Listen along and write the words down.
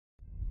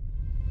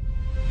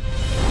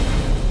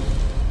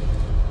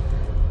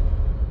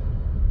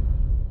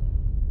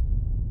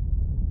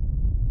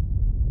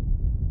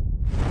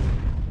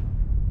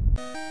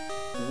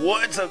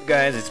What's up,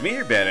 guys? It's me,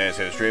 your badass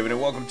host Draven, and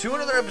welcome to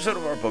another episode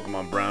of our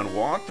Pokemon Brown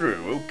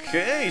walkthrough.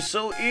 Okay,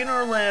 so in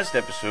our last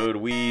episode,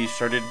 we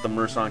started the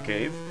Murson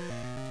Cave,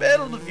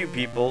 battled a few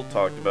people,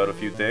 talked about a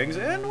few things,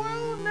 and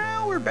well,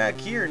 now we're back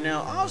here.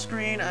 Now,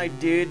 off-screen, I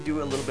did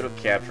do a little bit of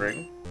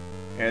capturing.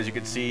 As you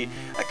can see,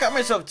 I caught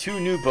myself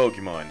two new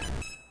Pokemon.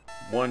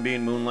 One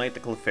being Moonlight, the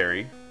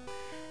Clefairy,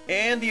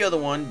 and the other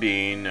one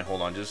being...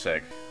 Hold on just a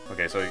sec.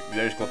 Okay, so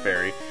there's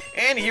Clefairy.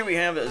 And here we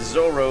have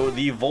Zoro,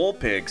 the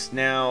Vulpix.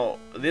 Now,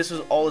 this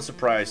was all a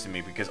surprise to me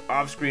because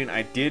off-screen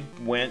I did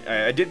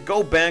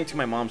go back to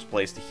my mom's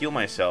place to heal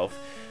myself.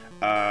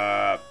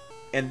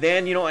 And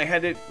then, you know, I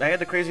had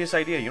the craziest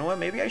idea. You know what?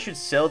 Maybe I should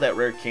sell that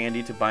rare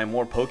candy to buy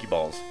more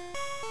Pokeballs.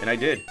 And I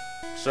did.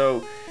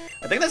 So,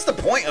 I think that's the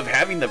point of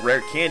having the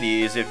rare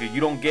candy, is if you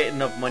don't get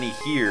enough money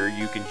here,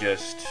 you can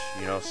just,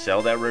 you know,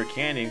 sell that rare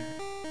candy.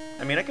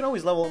 I mean, I can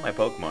always level up my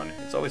Pokemon.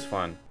 It's always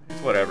fun.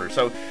 It's whatever.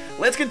 So,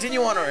 let's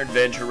continue on our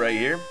adventure right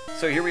here.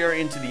 So, here we are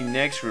into the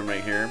next room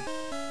right here.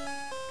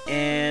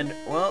 And,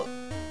 well,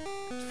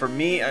 for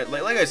me,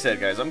 like I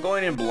said, guys, I'm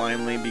going in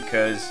blindly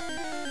because...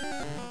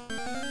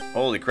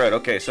 Holy crud.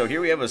 Okay, so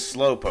here we have a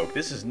Slowpoke.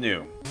 This is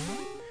new.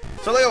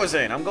 So, like I was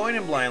saying, I'm going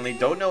in blindly.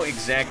 Don't know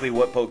exactly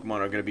what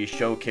Pokemon are going to be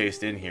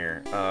showcased in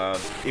here.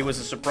 It was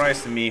a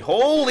surprise to me.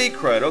 Holy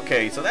crud.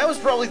 Okay, so that was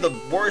probably the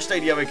worst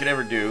idea I could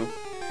ever do.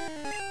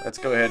 Let's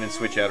go ahead and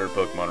switch out our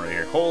Pokemon right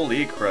here.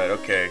 Holy crud.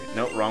 Okay.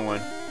 Nope, wrong one.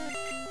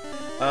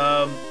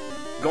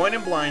 Going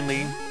in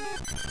blindly.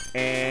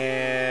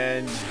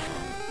 And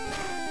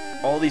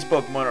all these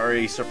Pokemon are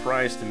a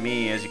surprise to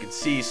me. As you can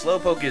see,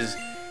 Slowpoke is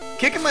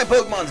kicking my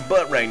Pokemon's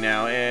butt right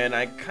now. And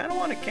I kind of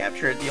want to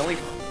capture it. The only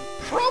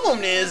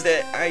problem is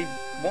that I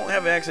won't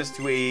have access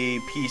to a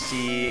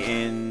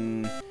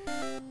PC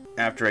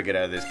after I get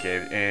out of this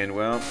cave. And,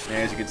 well,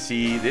 as you can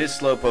see, this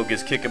Slowpoke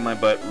is kicking my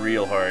butt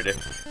real hard.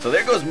 So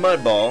there goes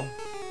Mudball.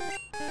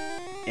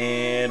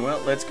 And, well,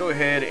 let's go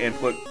ahead and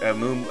put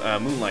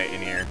Moonlight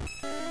in here.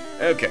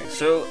 Okay,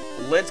 so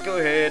let's go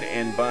ahead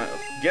and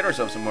get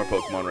ourselves some more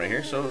Pokemon right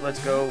here. So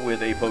let's go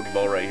with a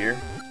Pokeball right here.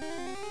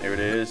 There it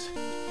is.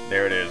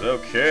 There it is.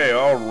 Okay,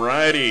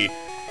 alrighty.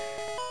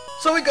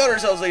 So we got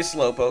ourselves a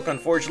Slowpoke.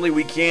 Unfortunately,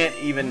 we can't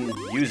even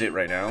use it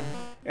right now.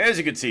 As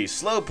you can see,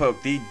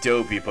 Slowpoke, the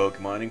dopey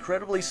Pokemon,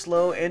 incredibly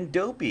slow and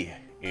dopey.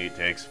 It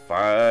takes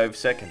 5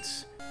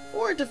 seconds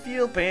for it to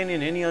feel pain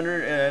in any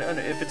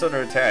if it's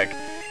under attack.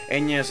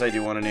 And yes, I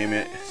do want to name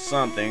it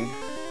something.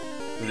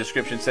 The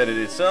description said it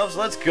itself,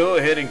 so let's go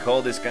ahead and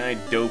call this guy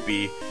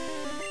Dopey.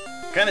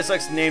 Kinda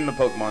sucks to name the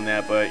Pokemon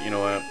that, but you know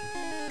what?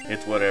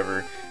 It's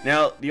whatever.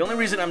 Now, the only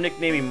reason I'm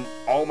nicknaming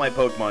all my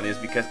Pokemon is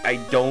because I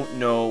don't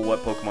know what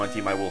Pokemon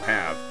team I will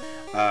have.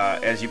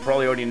 As you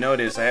probably already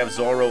noticed, I have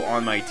Zoro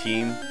on my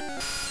team.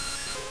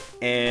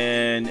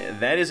 And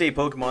that is a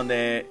Pokemon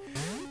that,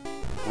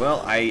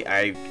 well,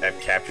 I've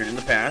captured in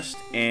the past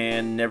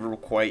and never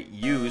quite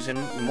used. And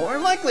more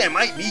likely I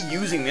might be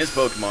using this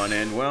Pokemon.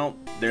 And, well,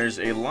 there's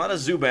a lot of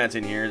Zubats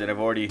in here that I've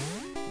already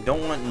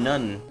don't want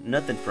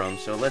nothing from.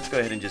 So let's go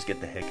ahead and just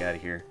get the heck out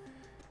of here.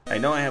 I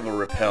know I have a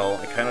Repel.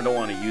 I kind of don't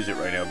want to use it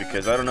right now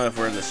because I don't know if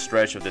we're in the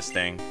stretch of this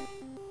thing.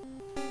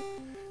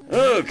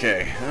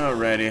 Okay,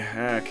 alrighty,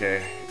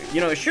 okay.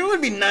 You know, it sure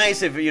would be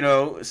nice if, you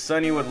know,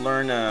 Sunny would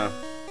learn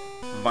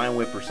Vine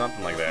Whip or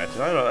something like that.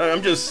 I don't know,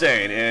 I'm just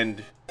saying,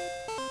 and...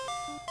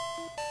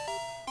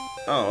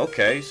 Oh,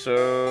 okay,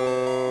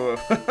 so...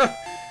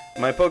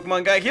 my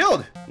Pokemon got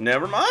healed.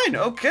 Never mind,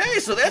 okay,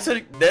 so that's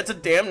a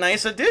damn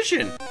nice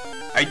addition.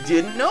 I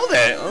didn't know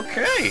that,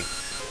 okay.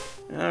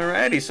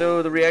 Alrighty,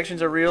 so the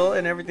reactions are real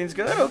and everything's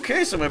good.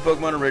 Okay, so my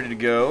Pokemon are ready to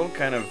go.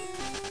 Kind of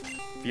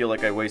feel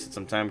like I wasted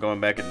some time going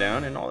back and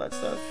down and all that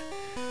stuff.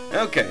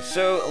 Okay,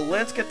 so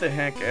let's get the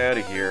heck out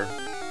of here.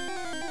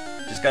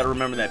 Just gotta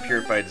remember that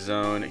purified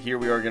zone. Here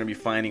we are gonna be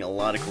finding a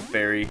lot of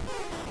Clefairy.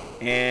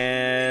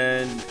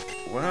 And,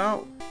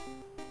 well,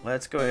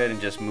 let's go ahead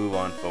and just move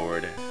on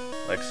forward.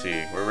 Let's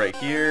see, we're right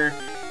here.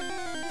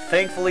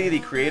 Thankfully, the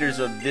creators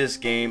of this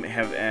game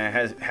have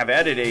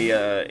added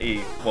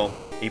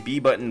a B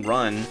button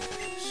run,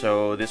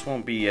 so this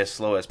won't be as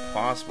slow as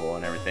possible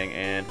and everything.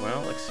 And,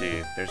 well, let's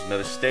see. There's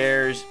another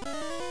stairs.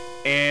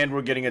 And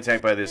we're getting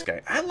attacked by this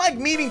guy. I like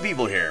meeting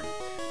people here.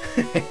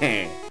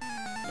 Okay,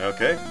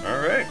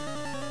 alright.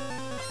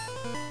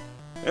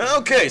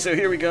 Okay, so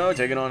here we go.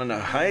 Taking on a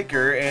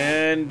hiker.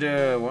 And,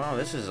 wow,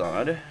 this is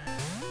odd.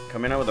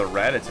 Coming out with a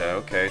Rattata.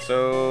 Okay,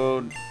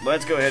 so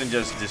let's go ahead and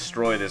just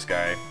destroy this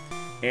guy.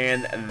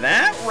 And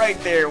that right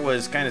there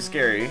was kind of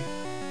scary.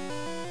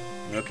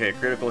 Okay,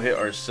 critical hit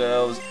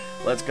ourselves.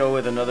 Let's go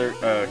with another,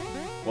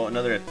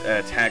 another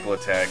tackle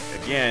attack.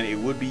 Again, it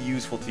would be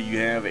useful to you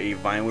have a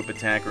Vine Whip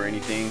attack or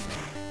anything.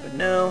 But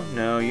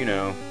no, you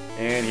know.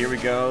 And here we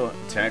go.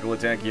 Tackle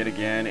attack yet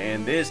again.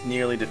 And this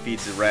nearly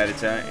defeats the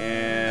Rattata.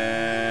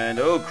 And,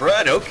 oh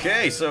crud,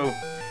 okay, so...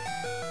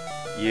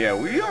 Yeah,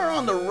 we are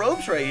on the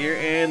ropes right here.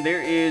 And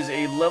there is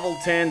a level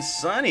 10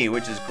 Sunny,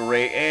 which is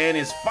great. And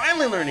is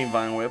finally learning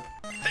Vine Whip.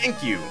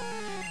 Thank you.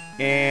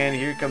 And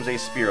here comes a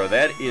Spearow.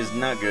 That is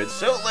not good.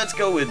 So let's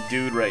go with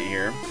Dude right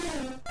here.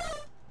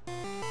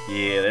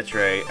 Yeah, that's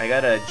right. I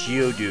got a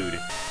Geodude.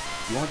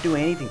 You won't do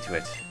anything to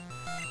it.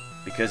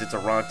 Because it's a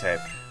rock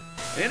type.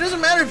 And it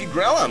doesn't matter if you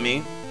growl on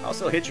me. I'll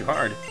still hit you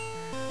hard.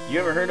 You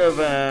ever heard of,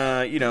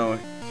 you know,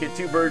 hit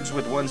 2 birds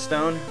with 1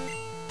 stone?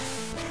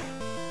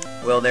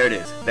 Well, there it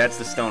is. That's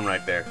the stone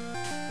right there.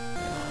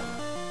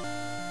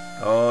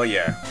 Oh,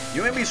 yeah.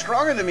 You may be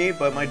stronger than me,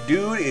 but my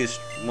dude is,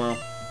 well,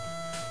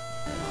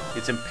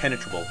 it's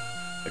impenetrable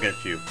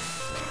against you.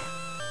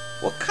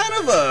 What kind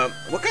of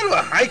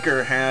a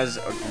hiker has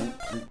a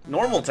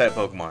normal type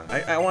Pokemon?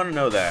 I want to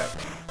know that.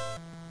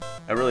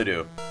 I really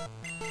do.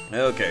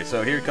 Okay,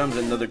 so here comes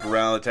another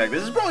growl attack.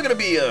 This is probably going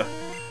to be a,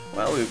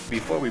 well,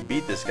 before we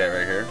beat this guy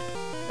right here.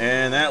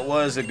 And that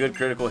was a good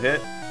critical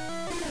hit.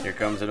 Here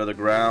comes another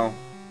growl.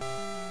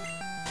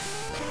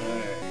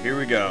 Alright, here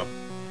we go.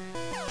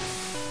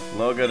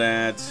 Look at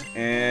that.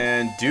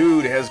 And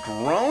dude has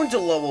grown to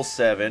level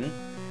 7.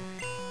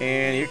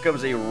 And here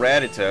comes a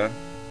Rattata.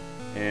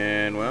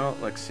 And, well,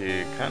 let's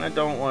see. Kind of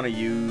don't want to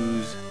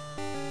use...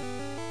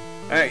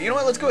 Alright, you know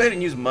what? Let's go ahead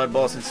and use Mud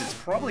Ball since it's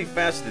probably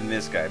faster than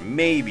this guy.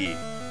 Maybe.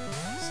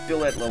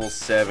 Still at level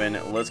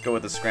 7. Let's go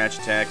with the Scratch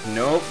Attack.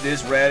 Nope,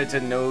 this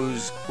Rattata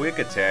knows Quick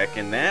Attack.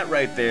 And that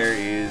right there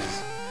is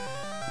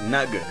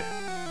not good.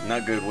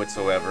 Not good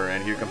whatsoever.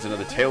 And here comes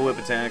another Tail Whip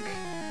Attack.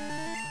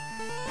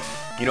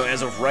 You know,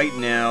 as of right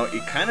now,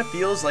 it kind of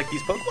feels like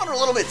these Pokemon are a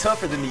little bit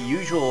tougher than the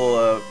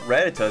usual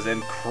Rattatas.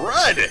 And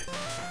crud!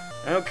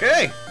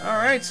 Okay,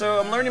 alright,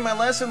 so I'm learning my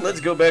lesson. Let's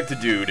go back to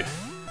dude.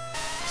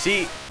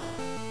 See,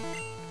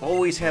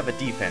 always have a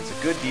defense,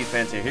 a good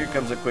defense. And here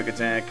comes a Quick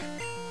Attack.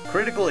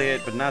 Critical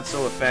hit, but not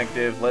so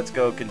effective. Let's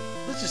go,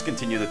 let's just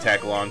continue the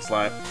Tackle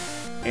Onslaught.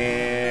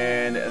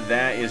 And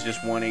that is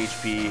just 1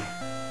 HP.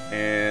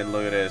 And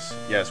look at this.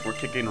 Yes, we're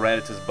kicking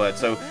Rattata's butt.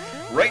 So,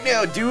 right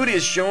now, dude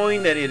is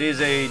showing that it is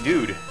a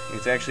dude.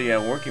 It's actually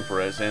working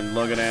for us. And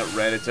look at that,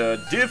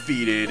 Rattata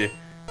defeated.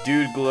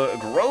 Dude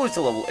grows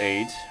to level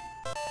 8.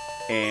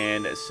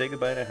 And say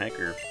goodbye to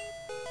Hiker.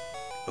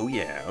 Oh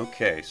yeah,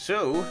 okay,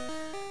 so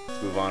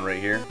let's move on right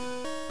here.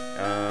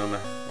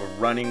 We're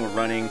running.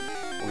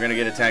 We're gonna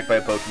get attacked by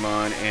a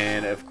Pokemon,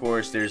 and of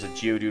course there's a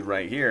Geodude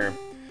right here.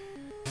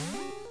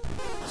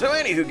 So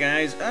anywho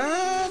guys,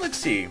 let's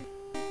see.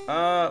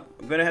 I'm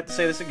gonna have to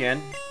say this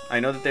again. I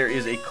know that there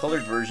is a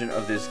colored version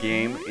of this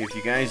game. If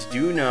you guys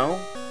do know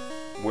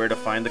where to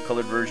find the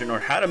colored version or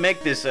how to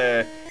make this,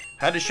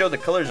 how to show the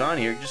colors on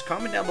here, just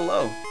comment down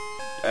below.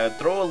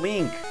 Throw a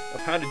link of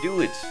how to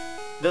do it.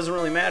 Doesn't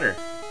really matter.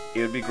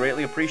 It would be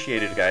greatly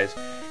appreciated, guys.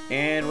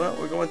 And, well,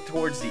 we're going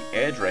towards the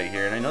edge right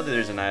here. And I know that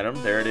there's an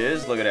item. There it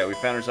is. Look at that. We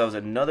found ourselves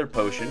another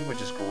potion,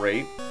 which is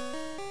great.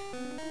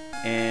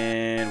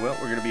 And, well,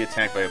 we're going to be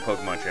attacked by a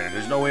Pokemon trainer.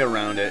 There's no way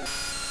around it.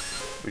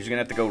 We're just going to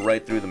have to go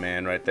right through the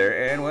man right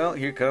there. And, well,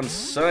 here comes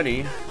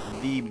Sunny,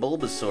 the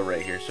Bulbasaur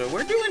right here. So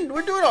we're doing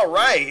all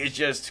right. It's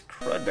just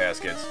crud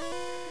baskets.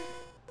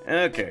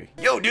 Okay.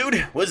 Yo,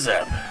 dude. What's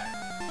up?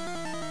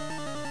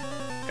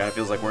 Kind of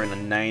feels like we're in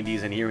the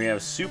 90s, and here we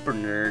have Super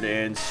Nerd,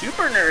 and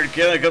Super Nerd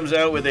kind of comes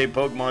out with a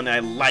Pokemon I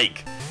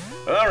like.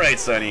 Alright,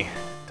 Sonny,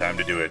 time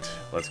to do it.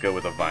 Let's go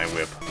with a Vine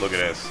Whip. Look at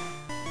this.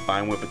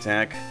 Vine Whip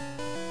attack.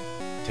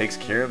 Takes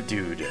care of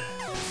dude.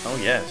 Oh,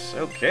 yes.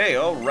 Okay,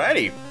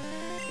 alrighty.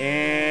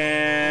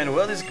 And,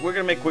 well, we're going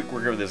to make quick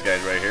work of this guy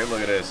right here.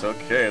 Look at this.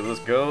 Okay,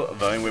 let's go.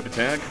 Vine Whip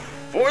attack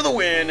for the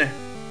win.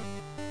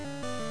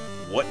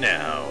 What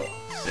now?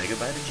 Say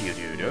goodbye to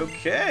Geodude.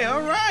 Okay,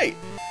 alright.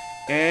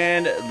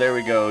 And there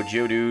we go,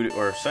 Geodude,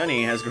 or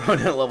Sunny, has grown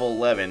to level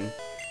 11.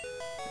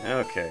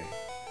 Okay.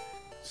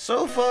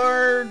 So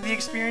far, the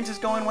experience is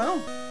going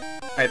well.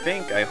 I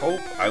think, I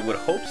hope, I would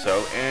hope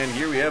so. And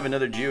here we have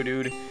another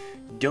Geodude.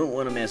 Don't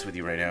want to mess with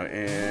you right now.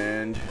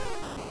 And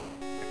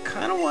I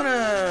kind of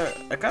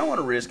want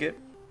to risk it.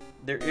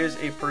 There is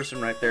a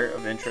person right there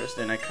of interest,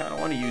 and I kind of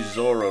want to use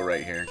Zoro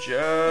right here.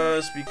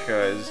 Just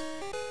because,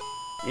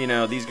 you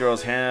know, these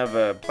girls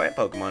have plant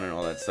Pokemon and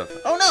all that stuff.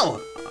 Oh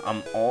no!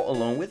 I'm all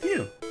alone with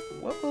you.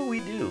 What will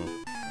we do?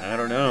 I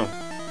don't know.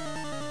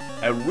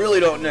 I really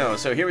don't know.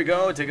 So here we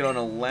go. Take it on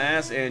a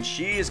last, and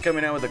she is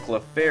coming out with a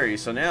Clefairy.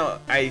 So now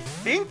I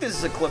think this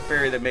is a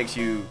Clefairy that makes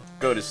you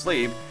go to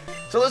sleep.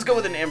 So let's go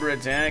with an Ember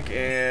attack,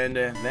 and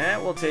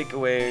that will take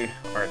away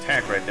our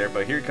attack right there.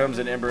 But here comes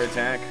an Ember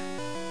attack.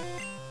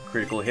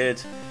 Critical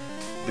hit.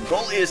 The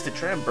goal is to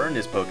try and burn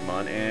this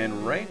Pokemon,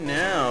 and right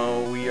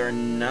now we are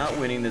not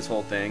winning this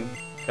whole thing.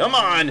 Come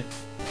on!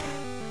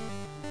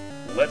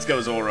 Let's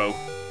go, Zoro.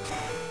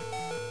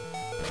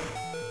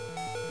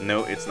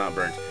 No, it's not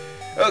burnt.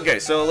 Okay,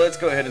 so let's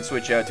go ahead and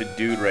switch out to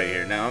Dude right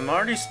here. Now,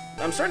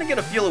 I'm starting to get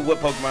a feel of what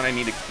Pokemon I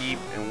need to keep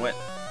and what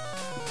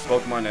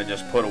Pokemon I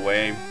just put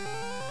away.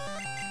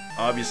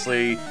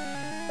 Obviously,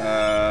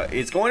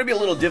 it's going to be a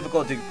little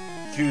difficult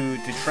to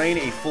train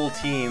a full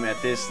team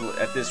at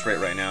this rate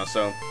right now.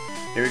 So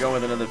here we go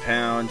with another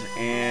pound,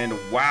 and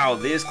wow,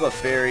 this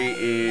Clefairy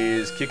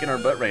is kicking our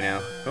butt right now.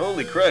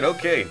 Holy crud!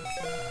 Okay.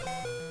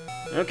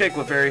 Okay,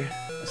 Clefairy,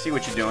 let's see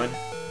what you're doing.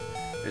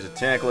 There's a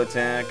tackle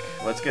attack.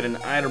 Let's get an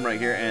item right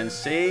here and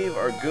save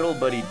our good old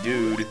buddy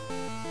Dude.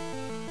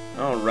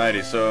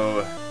 Alrighty,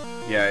 so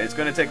Yeah, it's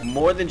gonna take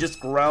more than just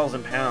growls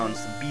and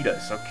pounds to beat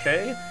us,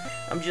 okay?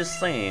 I'm just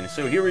saying.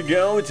 So here we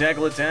go,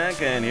 tackle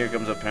attack, and here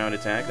comes a pound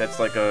attack. That's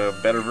like a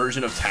better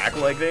version of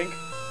tackle, I think.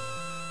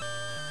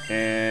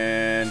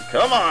 And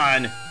come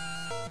on!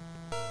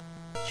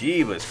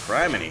 Jeebus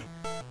criminy.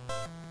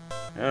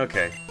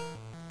 Okay.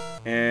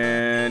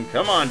 And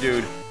come on,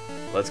 dude.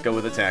 Let's go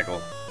with the tackle.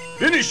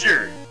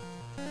 Finisher!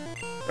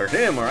 Or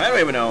him, or I don't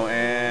even know.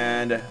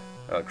 And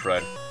oh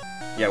crud.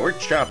 Yeah, we're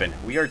chopping.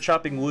 We are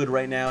chopping wood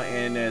right now,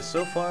 and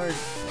so far,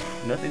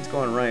 nothing's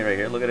going right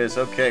here. Look at this.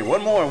 Okay,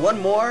 one more, one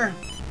more.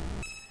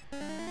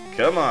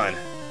 Come on.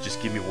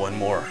 Just give me one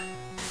more.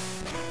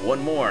 One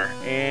more.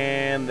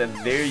 And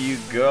there you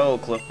go.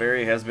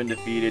 Clefairy has been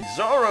defeated.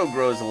 Zoro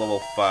grows to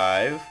level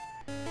 5.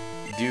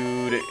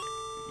 Dude,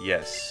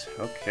 yes.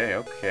 Okay,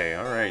 okay.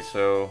 Alright,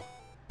 so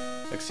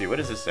let's see. What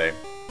does this say?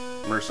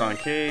 Murson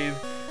Cave.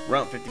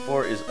 Route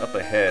 54 is up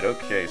ahead.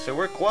 Okay, so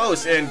we're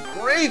close. And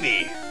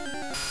Gravy!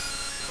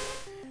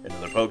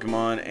 Another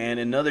Pokemon and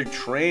another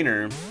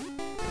trainer.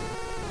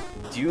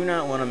 Do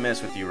not want to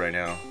mess with you right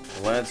now.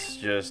 Let's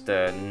just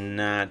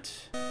not...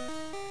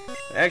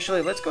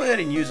 Actually, let's go ahead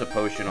and use a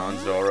potion on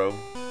Zoro.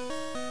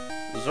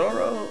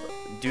 Zoro,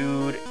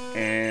 Dude,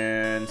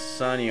 and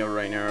Sanyo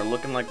right now are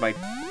looking like my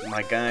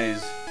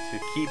guys to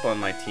keep on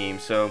my team.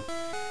 So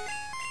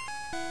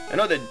I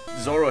know that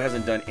Zoro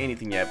hasn't done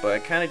anything yet, but I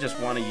kind of just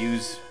want to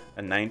use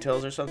a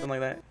Ninetales or something like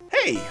that.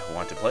 Hey,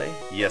 want to play?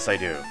 Yes, I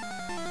do.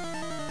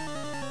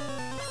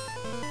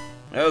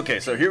 Okay,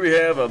 so here we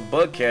have a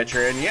bug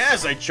catcher, and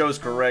yes, I chose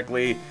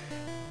correctly.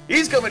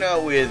 He's coming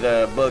out with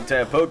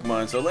bug-type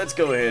Pokemon, so let's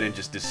go ahead and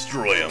just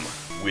destroy him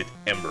with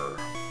Ember.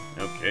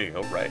 Okay,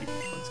 alrighty,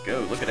 let's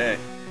go. Look at that.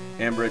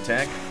 Ember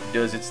attack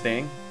does its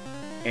thing,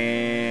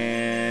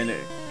 and,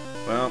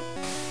 well,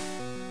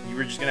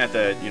 we're just gonna have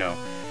to, you know,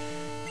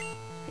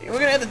 we're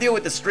gonna have to deal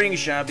with the string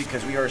shot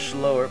because we are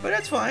slower, but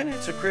that's fine.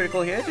 It's a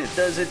critical hit. It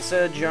does its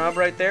job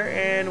right there.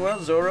 And, well,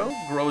 Zoro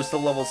grows to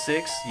level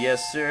 6.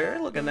 Yes, sir.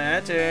 Look at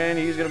that. And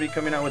he's gonna be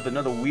coming out with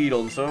another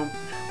Weedle. So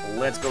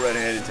let's go right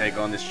ahead and take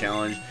on this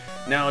challenge.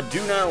 Now,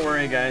 do not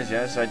worry, guys.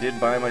 Yes, I did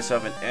buy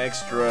myself an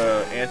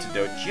extra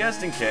antidote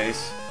just in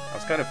case. I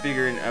was kind of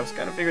figuring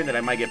that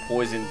I might get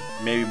poisoned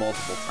maybe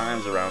multiple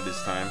times around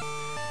this time.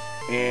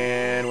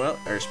 And, well,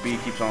 our speed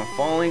keeps on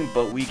falling,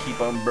 but we keep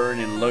on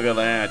burning. Look at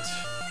that.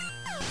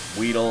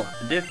 Weedle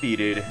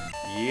defeated.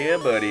 Yeah,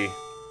 buddy.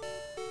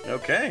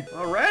 Okay,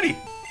 alrighty.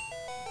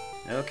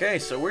 Okay,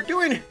 so I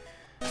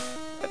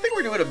think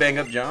we're doing a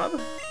bang-up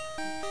job.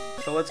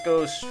 So let's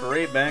go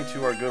straight back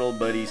to our good old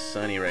buddy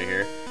Sunny right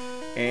here.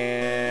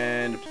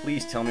 And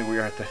please tell me we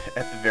are at the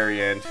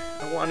very end.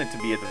 I want it to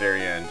be at the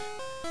very end.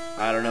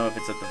 I don't know if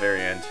it's at the very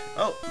end.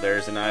 Oh,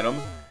 there's an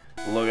item.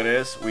 Look at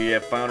this. We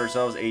have found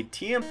ourselves a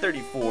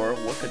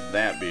TM34. What could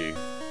that be?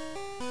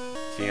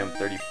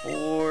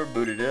 TM34,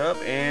 booted up,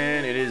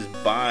 and it is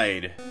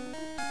Bide.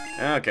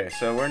 Okay,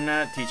 so we're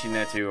not teaching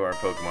that to our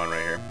Pokemon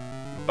right here.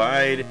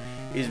 Bide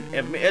is,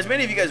 as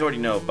many of you guys already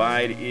know,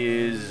 Bide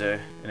is an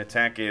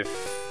attack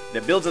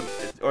that builds up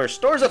or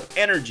stores up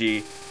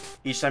energy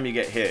each time you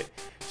get hit.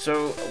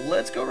 So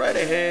let's go right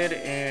ahead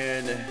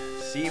and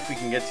see if we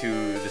can get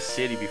to the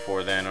city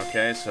before then,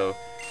 okay? So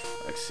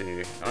let's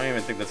see. I don't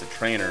even think that's a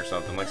trainer or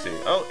something. Let's see.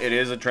 Oh, it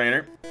is a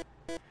trainer.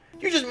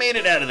 You just made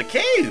it out of the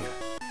cave!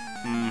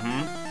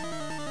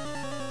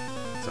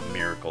 It's a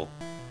miracle.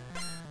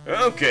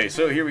 Okay,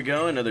 so here we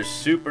go. Another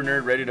super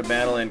nerd ready to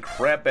battle, and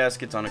crap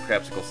baskets on a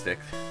crapsicle stick.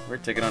 We're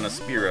taking on a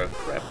Spira.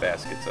 Crap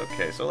baskets.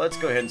 Okay, so let's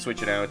go ahead and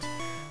switch it out.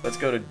 Let's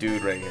go to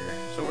Dude right here.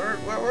 So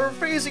we're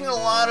facing a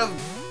lot of,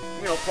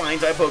 you know, flying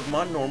type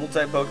Pokemon, normal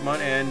type Pokemon,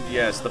 and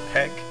yes, the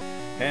Peck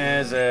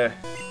has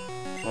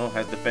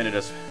defended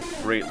us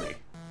greatly.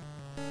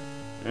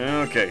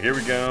 Okay, here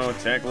we go.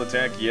 Tackle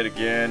attack yet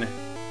again.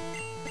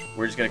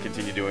 We're just going to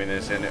continue doing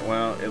this, and,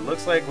 well, it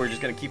looks like we're just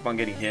going to keep on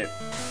getting hit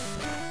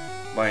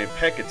by a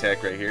Peck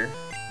attack right here.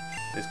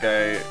 This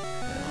guy,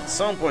 at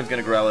some point, is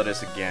going to growl at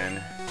us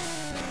again.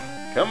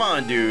 Come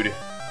on, Dude.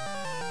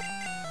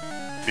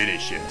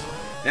 Finish it.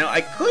 Now,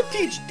 I could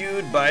teach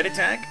Dude Bite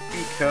Attack,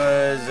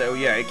 because, oh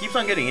yeah, it keeps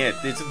on getting hit.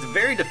 It's a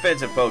very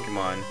defensive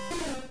Pokemon.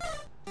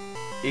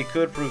 It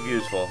could prove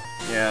useful.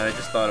 Yeah, I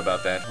just thought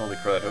about that. Holy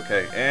crud,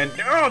 okay. And,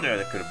 oh, no,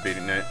 that could have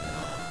beaten it.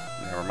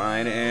 Never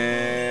mind,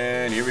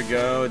 and here we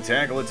go.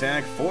 Tackle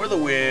attack for the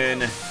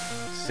win.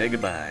 Say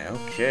goodbye.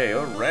 Okay,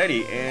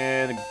 alrighty.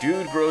 And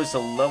Dude grows to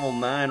level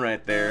 9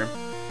 right there.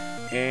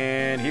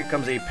 And here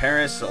comes a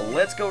Paris. So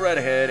let's go right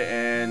ahead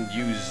and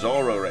use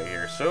Zoro right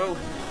here. So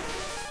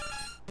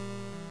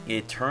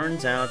it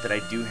turns out that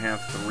I do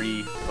have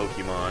 3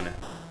 Pokemon.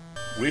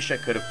 Wish I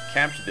could have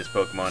captured this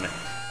Pokemon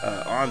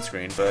on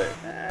screen, but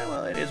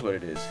well, it is what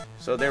it is.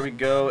 So there we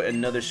go.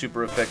 Another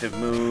super effective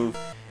move.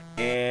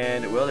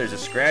 And, well, there's a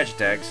scratch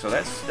attack, so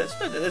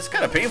that's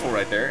kind of painful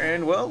right there.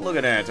 And, well, look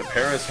at that.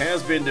 Paris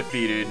has been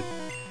defeated.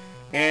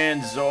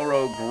 And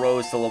Zoro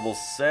grows to level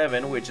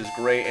 7, which is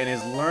great, and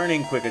is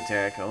learning quick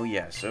attack. Oh,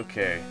 yes,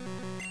 okay.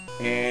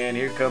 And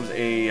here comes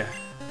a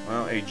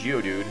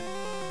Geodude.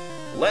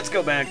 let's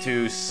go back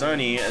to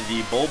Sunny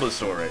the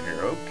Bulbasaur right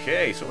here.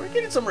 Okay, so we're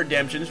getting some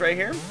redemptions right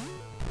here.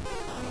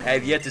 I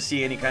have yet to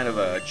see any kind of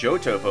a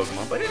Johto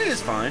Pokemon, but it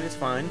is fine. It's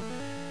fine.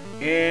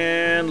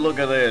 And look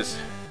at this.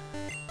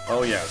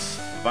 Oh, yes.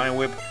 Vine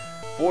Whip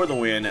for the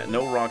win.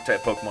 No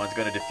Rock-type Pokemon is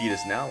going to defeat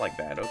us now like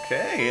that.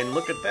 Okay, and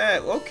look at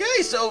that.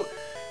 Okay, so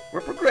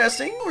we're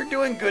progressing. We're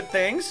doing good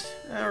things.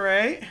 All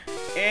right.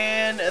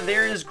 And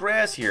there is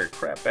grass here.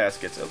 Crap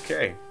baskets.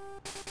 Okay.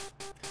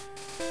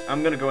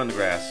 I'm going to go in the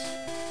grass.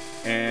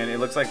 And it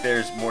looks like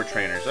there's more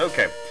trainers.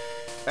 Okay.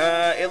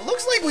 It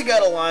looks like we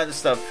got a lot of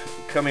stuff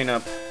coming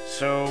up.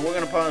 So we're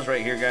going to pause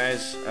right here,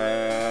 guys.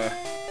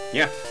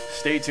 Yeah.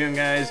 Stay tuned,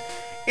 guys.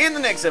 In the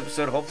next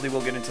episode, hopefully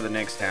we'll get into the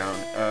next town.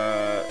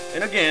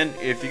 And again,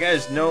 if you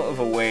guys know of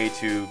a way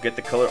to get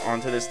the color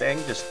onto this thing,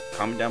 just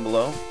comment down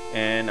below,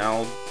 and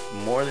I'll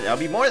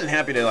be more than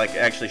happy to like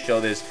actually show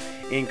this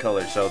in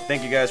color. So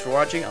thank you guys for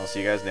watching. I'll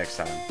see you guys next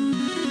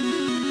time.